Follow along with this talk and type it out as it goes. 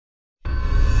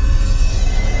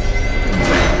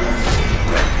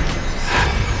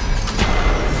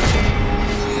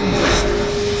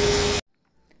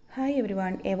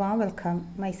everyone, a warm welcome.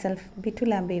 Myself, Bitu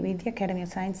Lambe with the Academy of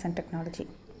Science and Technology.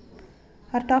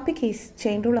 Our topic is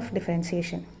chain rule of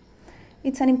differentiation.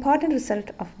 It's an important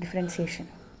result of differentiation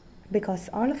because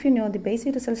all of you know the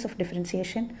basic results of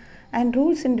differentiation and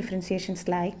rules in differentiations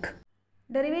like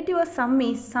derivative of sum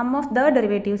is sum of the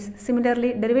derivatives.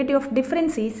 Similarly, derivative of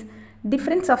difference is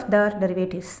difference of the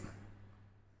derivatives.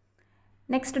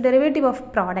 Next, derivative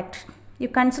of product. You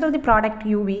consider the product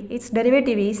uv, its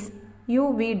derivative is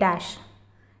uv dash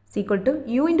is equal to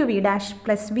u into v dash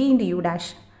plus v into u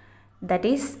dash. That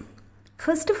is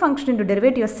first function into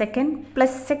derivative of second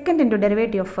plus second into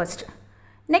derivative of first.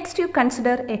 Next, you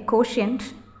consider a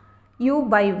quotient u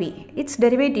by v. Its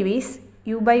derivative is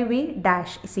u by v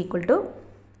dash is equal to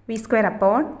v square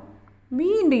upon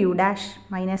v into u dash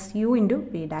minus u into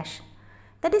v dash.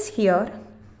 That is here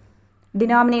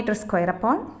denominator square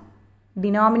upon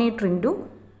denominator into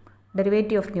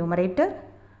derivative of numerator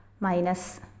minus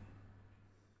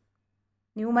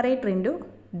numerator into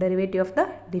derivative of the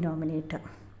denominator.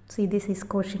 See, this is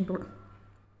quotient rule.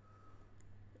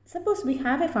 Suppose we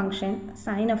have a function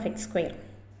sine of x square.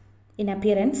 In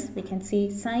appearance, we can see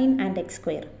sine and x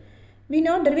square. We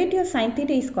know derivative of sine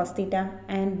theta is cos theta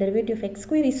and derivative of x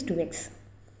square is 2x.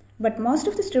 But most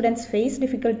of the students face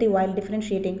difficulty while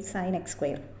differentiating sine x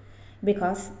square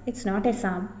because it's not a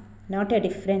sum, not a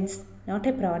difference, not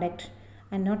a product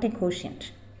and not a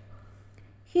quotient.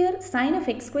 Here sine of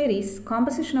x square is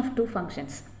composition of two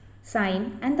functions,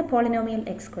 sine and the polynomial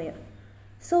x square.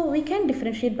 So we can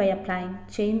differentiate by applying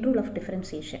chain rule of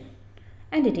differentiation,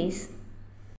 and it is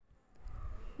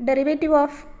derivative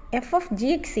of f of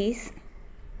gx is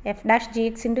f dash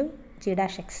gx into g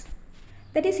dash x.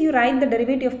 That is, you write the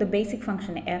derivative of the basic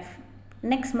function f,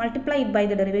 next multiply it by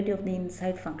the derivative of the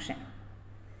inside function.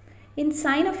 In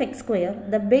sine of x square,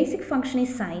 the basic function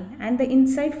is sine and the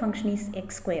inside function is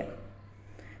x square.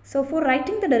 So for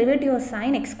writing the derivative of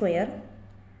sine x square,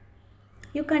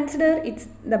 you consider it's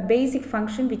the basic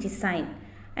function which is sine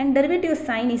and derivative of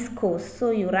sine is cos.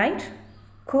 So you write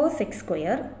cos x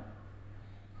square.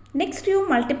 Next you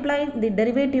multiply the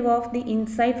derivative of the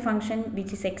inside function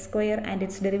which is x square and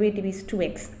its derivative is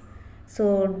 2x.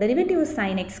 So derivative of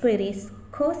sine x square is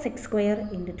cos x square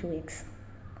into 2x.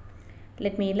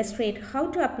 Let me illustrate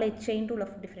how to apply chain rule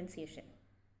of differentiation.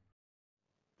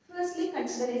 Firstly,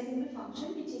 consider a simple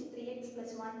function which is 3x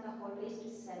plus 1 the whole raised to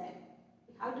 7.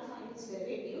 We have to find its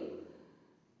derivative.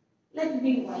 Let it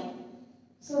be y.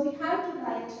 So we have to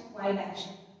write y dash.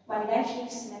 Y dash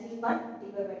is nothing but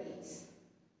divided by dx.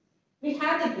 We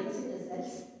have the basic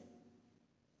results.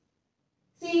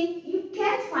 See, you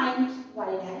can find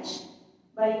y dash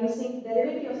by using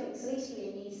derivative of x raised to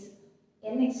n is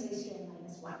nx raised to n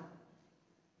minus 1.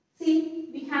 See,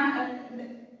 we have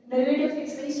derivative of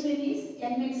x raised to n is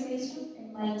nx raised to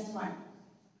n minus 1.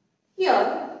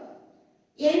 Here,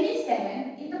 n is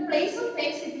 7. In the place of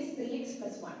x, it is 3x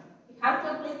plus 1. We have to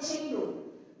apply chain rule.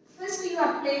 First, you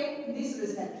apply this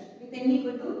result with n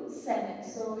equal to 7.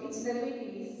 So, its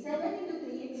derivative is 7 into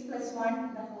 3x plus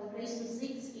 1 the whole raised to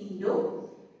 6 into,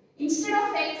 instead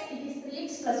of x, it is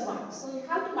 3x plus 1. So, you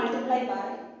have to multiply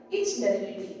by its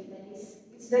derivative. That is,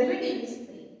 its derivative is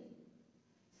 3.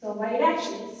 So, y dash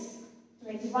is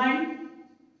 21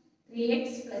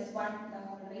 3x plus 1 the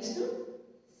whole raised to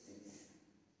 6.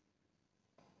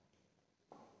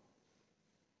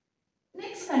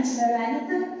 Next, consider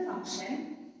another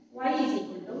function y is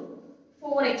equal to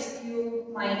 4x cubed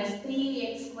minus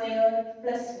 3x squared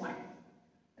plus 1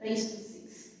 raised to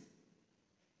 6.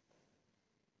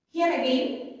 Here again,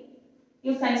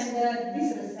 you consider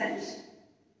this result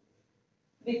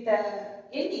with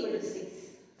n equal to 6.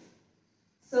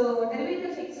 So,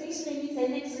 derivative of x raised to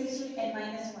n is nx raised to n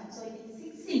minus 1. So, it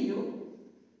is 6 into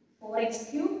 4x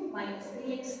cubed minus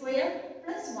 3x squared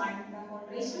plus 1 the whole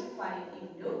raised to 5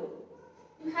 into,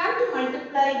 you have to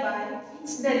multiply by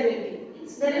its derivative.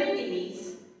 Its derivative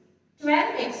is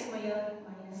 12x squared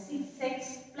minus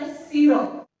 6x plus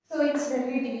 0. So, its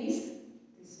derivative is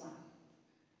this one.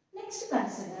 Next,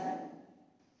 consider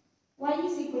y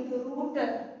is equal to root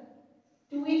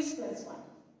 2x plus 1.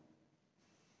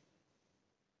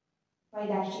 Y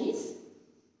dash is,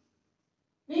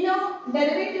 we know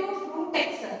derivative of root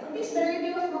x. What is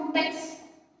derivative of root x?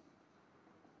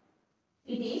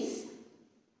 It is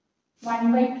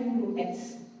 1 by 2 root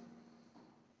x.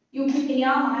 You keep in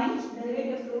your mind,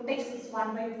 derivative of root x is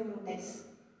 1 by 2 root x.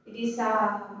 It is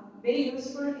very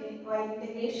useful while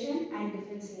integration and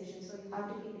differentiation. So you have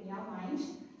to keep in your mind.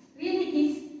 Really it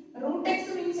is root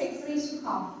x means x raised to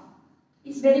half.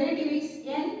 Its derivative is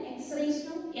n x raised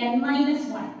to n minus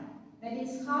 1. That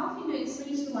is half into x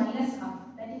raised to minus half.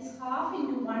 That is half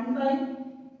into 1 by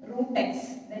root x,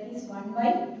 that is 1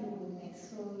 by 2 root x.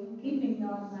 So you keep in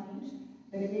your mind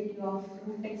derivative of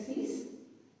root x is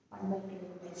 1 by 2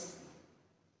 root x.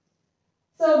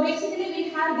 So basically we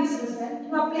have this result.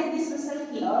 You apply this result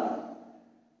here.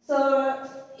 So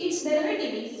its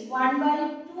derivative is 1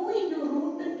 by 2 into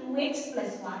root 2x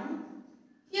plus 1.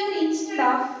 Here instead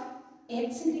of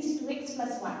x it is 2x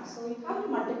plus 1. So you have to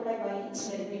multiply by its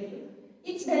derivative.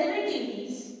 Its derivative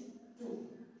is 2.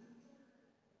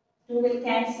 2 will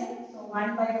cancel. So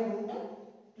 1 by root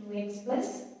 2x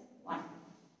plus 1.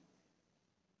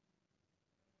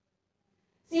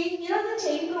 See, here the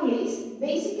chain rule is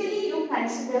basically you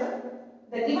consider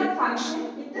the given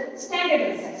function with the standard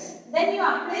results. Then you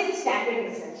apply the standard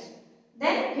result.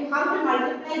 Then you have to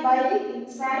multiply by the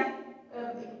inside,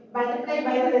 multiply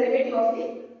by the derivative of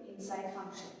the inside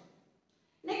function.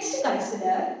 Next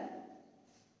consider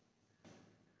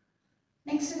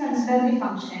the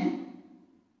function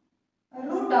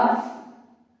root of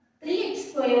 3x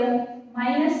square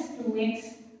minus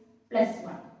 2x plus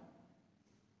 1.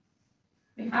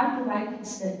 We have to write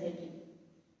its derivative.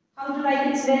 How to write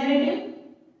its derivative?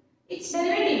 Its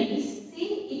derivative is, see,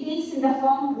 it is in the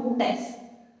form root x.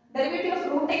 Derivative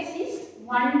of root x is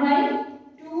 1 by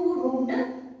 2 root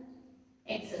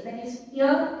x. That is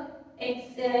here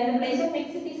x, in the place of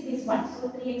x it is this one. So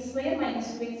 3x square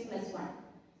minus 2x plus 1.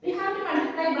 We have to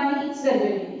multiply by its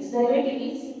derivative. Its derivative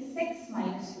is 6x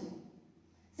minus 2.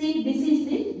 See, this is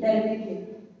the derivative.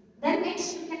 Then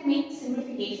next you can make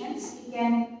simplifications. You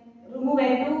can remove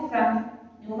a2 from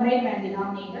numerator and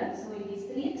denominator. So it is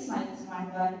 3x minus 1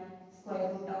 by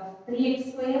square root of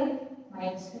 3x square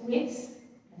minus 2x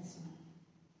plus 1.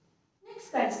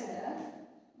 Next consider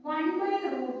 1 by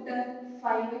root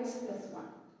 5x plus 1.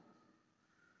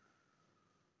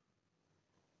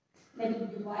 Let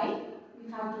it be y.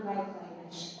 We have to write y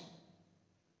dash.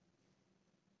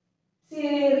 See,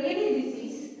 really this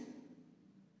is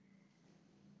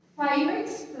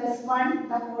 5x plus 1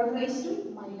 the whole raised to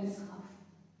minus half.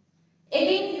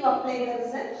 Again you apply the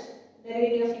result.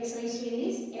 Derivative of x raised to n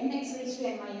is mx raised to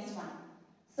n minus 1.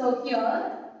 So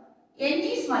here n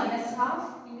is minus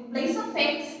half. In place of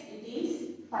x it is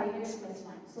 5x plus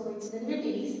 1. So its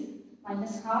derivative is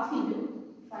minus half into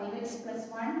 5x plus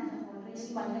 1 the whole raised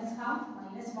to minus half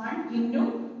minus 1 into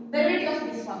derivative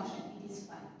of this function. It is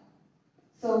 5.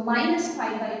 So minus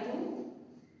 5 by 2,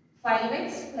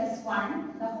 5x plus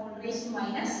 1 the whole raised to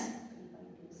minus 3 by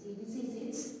 2. See, this is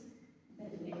its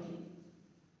derivative.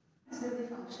 So the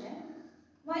function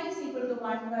y is equal to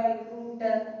 1 by root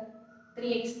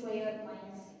 3x square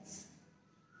minus 6.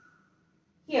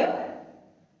 Here,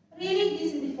 really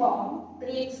this is the form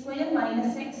 3x square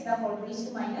minus x the whole raised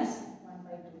to minus 1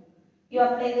 by 2. You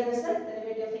apply the result,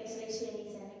 derivative of x raised to n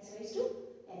is mx raised to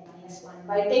n minus 1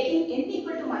 by taking n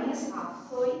equal to minus half.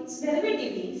 So its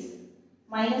derivative is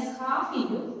minus half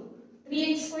into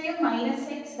 3x square minus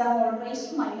x the whole raised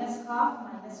to minus half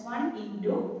minus 1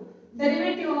 into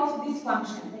derivative of this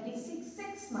function, that is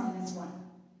 6x minus 1.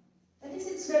 That is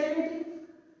its derivative.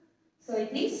 So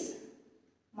it is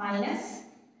minus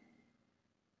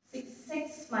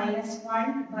 6x minus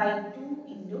 1 by 2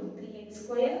 into 3x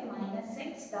square minus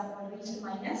x the whole raised to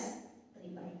minus 3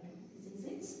 by 2. This is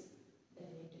its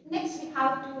derivative. Next we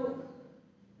have to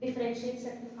differentiate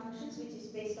certain functions which is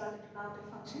based on the counter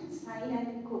functions sine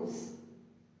and cos.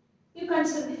 You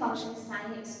consider the function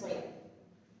sine x square.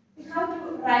 We have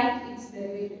to write its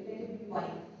derivative, let it be y.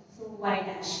 So y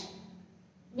dash.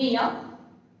 We know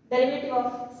derivative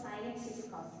of sine x is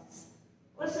cos x.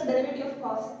 Also derivative of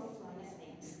cos x is minus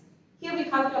x. Here we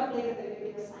have to apply the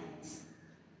derivative of sine x.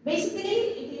 Basically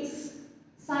it is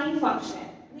sine function.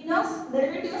 We know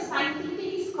derivative of sine theta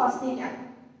is cos theta.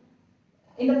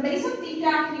 In the place of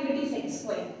theta here it is x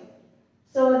square.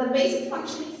 So the basic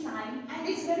function is sine and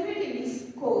its derivative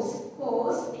is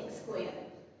cos x square.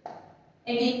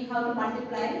 Again, how to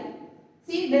multiply?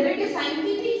 See, derivative sin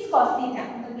theta is cos theta.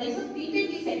 In the place of theta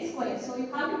it is x square. So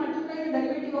you have to multiply the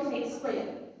derivative of x square.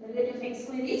 Derivative of x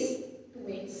square is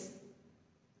 2x.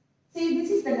 See, this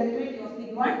is the derivative of the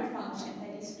given function,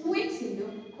 that is 2x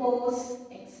into cos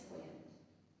x square.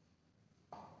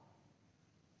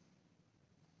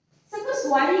 Suppose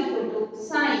y equal to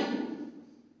sin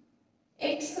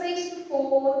x raised to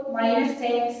 4 minus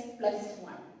x plus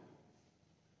 1.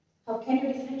 How can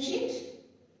you differentiate?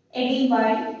 Again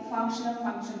by function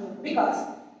rule, because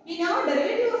we know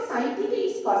derivative of sin theta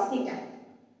is cos theta.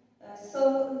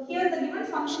 So here the given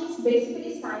function is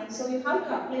basically sine, so you have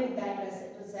to apply with that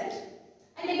result.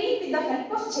 And again with the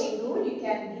help of chain rule you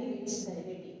can give its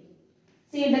derivative.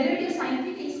 See, derivative of sin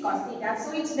theta is cos theta,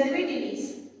 so its derivative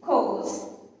is cos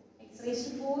x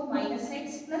raised to 4 minus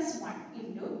x plus 1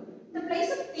 into In the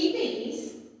place of theta it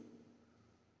is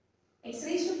x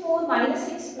raised to 4 minus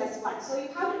x plus 1. So you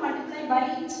have to multiply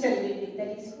by its derivative,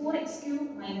 that is 4x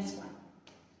cube minus 1.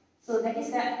 So that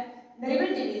is the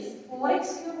derivative is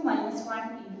 4x cube minus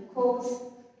 1 into cos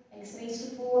x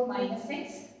raised to 4 minus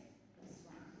x plus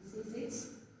 1. This is its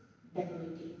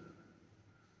derivative.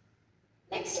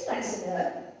 Next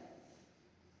consider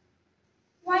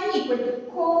y equal to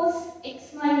cos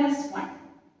x minus 1.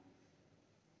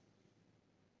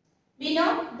 We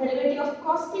know derivative of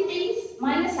cos theta is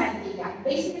minus sin theta.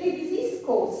 Basically this is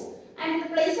cos, and in the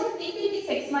place of theta it is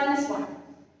x minus 1.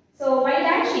 So y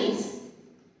dash is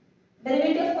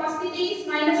derivative of cos theta is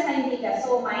minus sin theta.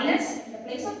 So minus, in the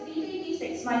place of theta it is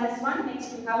x minus 1.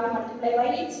 Next we have to multiply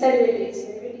by its derivative. Its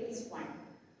derivative is 1.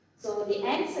 So the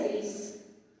answer is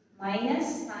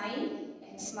minus sin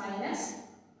x minus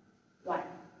 1.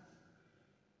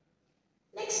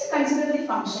 Next consider the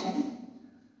function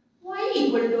y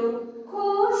equal to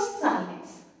cos sin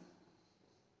x.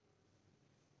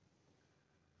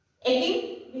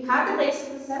 Again, we have the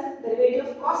basic result. Derivative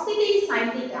of cos theta is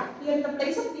sin theta. Here in the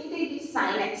place of theta it is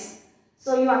sin x.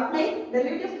 So you apply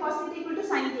derivative of cos theta equal to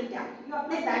sin theta. You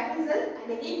apply that result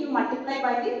and again you multiply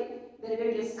by the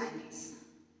derivative of sin x.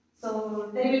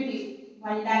 So derivative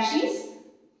y dash is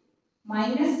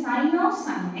minus sin of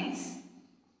sin x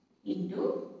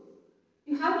into,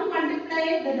 you have to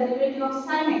multiply the derivative of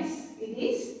sin x. It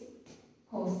is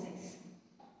cos x.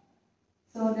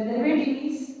 So the derivative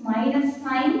is minus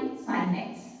sin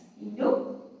x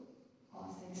into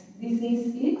cos x. This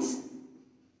is its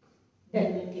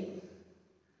derivative.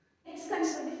 Next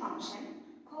consider the function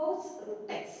cos root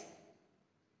x.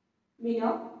 We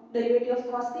know derivative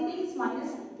of cos theta is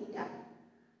minus sin theta.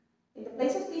 In the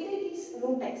place of theta it is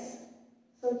root x.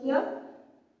 So here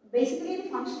basically the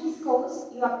function is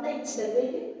cos, you apply its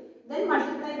derivative, then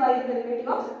multiply by the derivative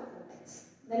of root x.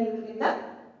 Then you will get the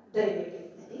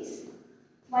derivative, that is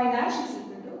y dash is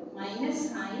equal to minus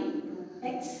sin root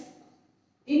x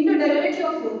into derivative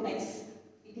of root x.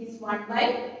 It is 1 by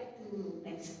 2 root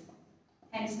x.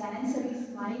 Hence the answer is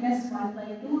minus 1 by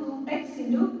 2 root x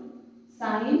into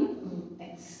sin root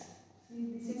x. So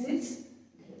this is its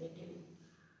derivative.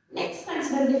 Next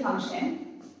consider the function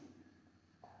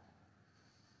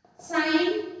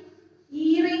sin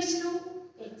e raised to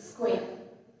x square.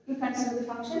 You consider the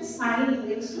function sin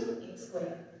e raised to x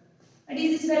square. What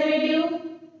is its derivative?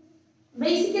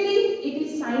 Basically it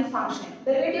is sine function.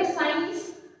 Derivative of sine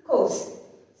is cos.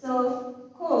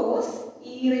 So cos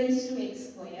e raised to x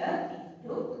square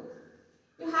into,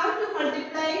 you have to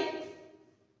multiply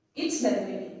its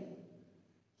derivative.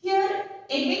 Here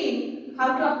again you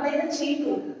have to apply the chain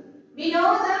rule. We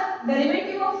know the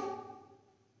derivative of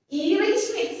e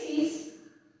raised to x is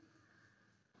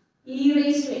e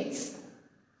raised to x.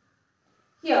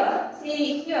 Here,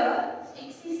 say here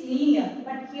x is linear,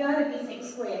 but here it is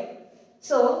x square.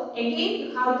 So again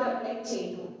you have to apply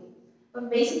chain rule.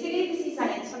 But basically this is an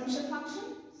exponential function.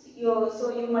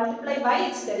 So you multiply by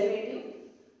its derivative.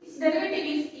 Its derivative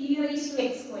is e raised to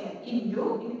x square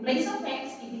into, in place of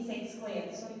x it is x square.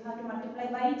 So you have to multiply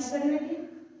by its derivative,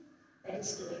 that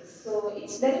is 2x. So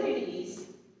its derivative is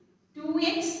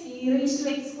 2x e raised to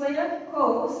x square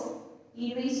cos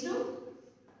e raised to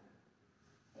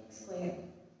x square.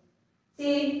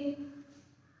 See,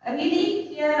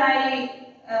 really here I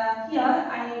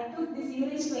took this e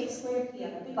raised to x square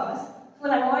here because for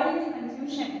avoiding the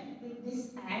confusion with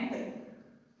this angle.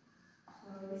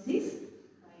 So this is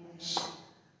y dash.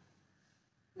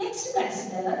 Next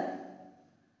consider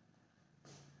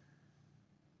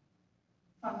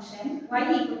function y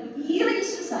equal to e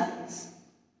raised to sin x.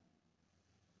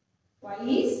 Y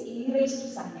is e raised to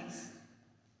sin x.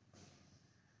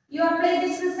 You apply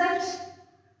this result.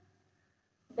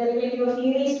 Derivative of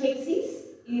e raised to x is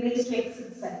e raised to x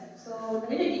itself. So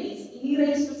derivative is e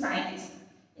raised to sin x.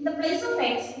 In the place of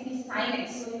x, it is sin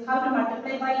x. So you have to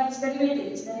multiply by its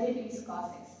derivative. Its derivative is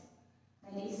cos x.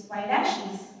 That is y dash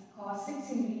is cos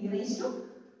x into e raised to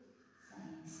sin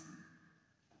x.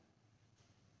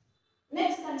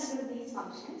 Next consider these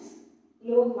functions.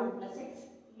 Log 1 plus x,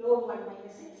 log 1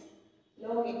 minus x,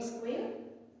 log x square,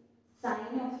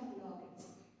 sin of log x.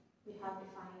 We have to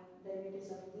find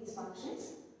derivatives of these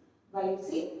functions by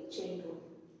using chain rule.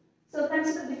 So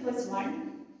consider the first one.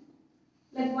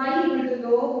 Let y equal to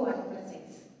log 1 plus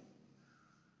x.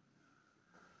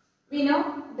 We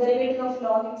know derivative of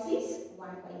log x is 1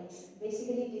 by x.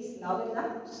 Basically it is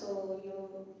logarithm. So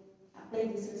you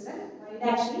apply this result. Y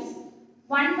dash is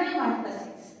 1 by 1 plus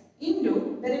x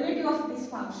into derivative of this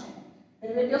function.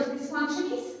 Derivative of this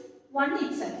function is 1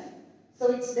 itself.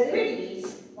 So its derivative is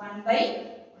 1 by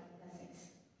 1 plus x.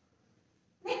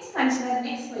 Next consider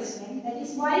next question, that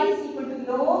is y is equal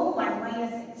to log 1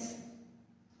 minus x.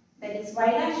 That is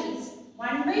y dash is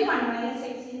 1 by 1 minus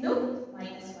x into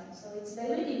minus 1. So its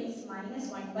derivative is minus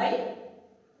 1 by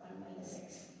 1 minus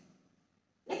x.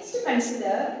 Next to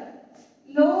consider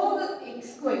log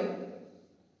x square.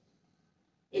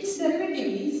 Its derivative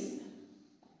is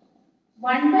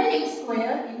 1 by x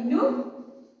square into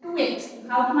 2x. You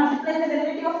have to multiply the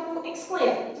derivative of 2x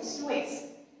square, which is 2x.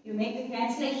 You make the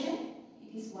cancellation,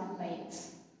 it is 1 by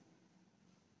x.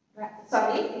 Right.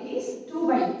 Sorry, it is 2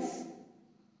 by x.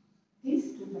 It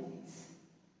is 2 by x.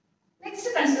 Next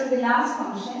to consider the last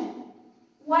function,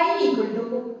 y equal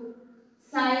to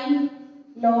sine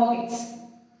log x.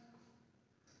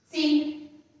 See,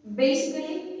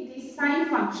 basically it is sine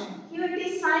function. Here it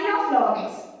is sine of log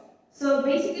x. So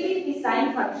basically it is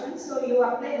sine function. So you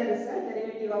apply the result,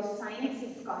 derivative of sine x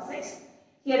is cos x.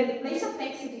 Here in the place of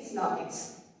x it is log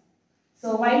x.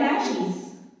 So y dash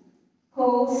is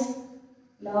cos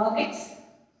log x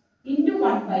into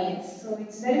 1 by x. So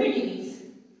its derivative is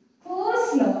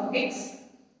cos log x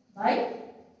by x.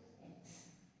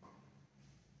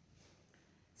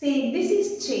 See, this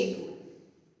is chain rule.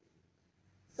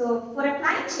 So for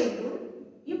applying chain rule,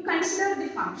 you consider the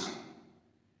function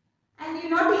and you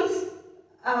notice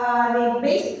the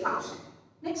basic function.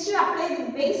 Next you apply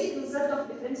the basic result of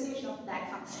differentiation of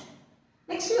that function.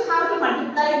 Next you have to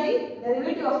multiply the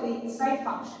derivative of the inside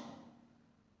function.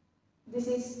 This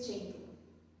is chain rule.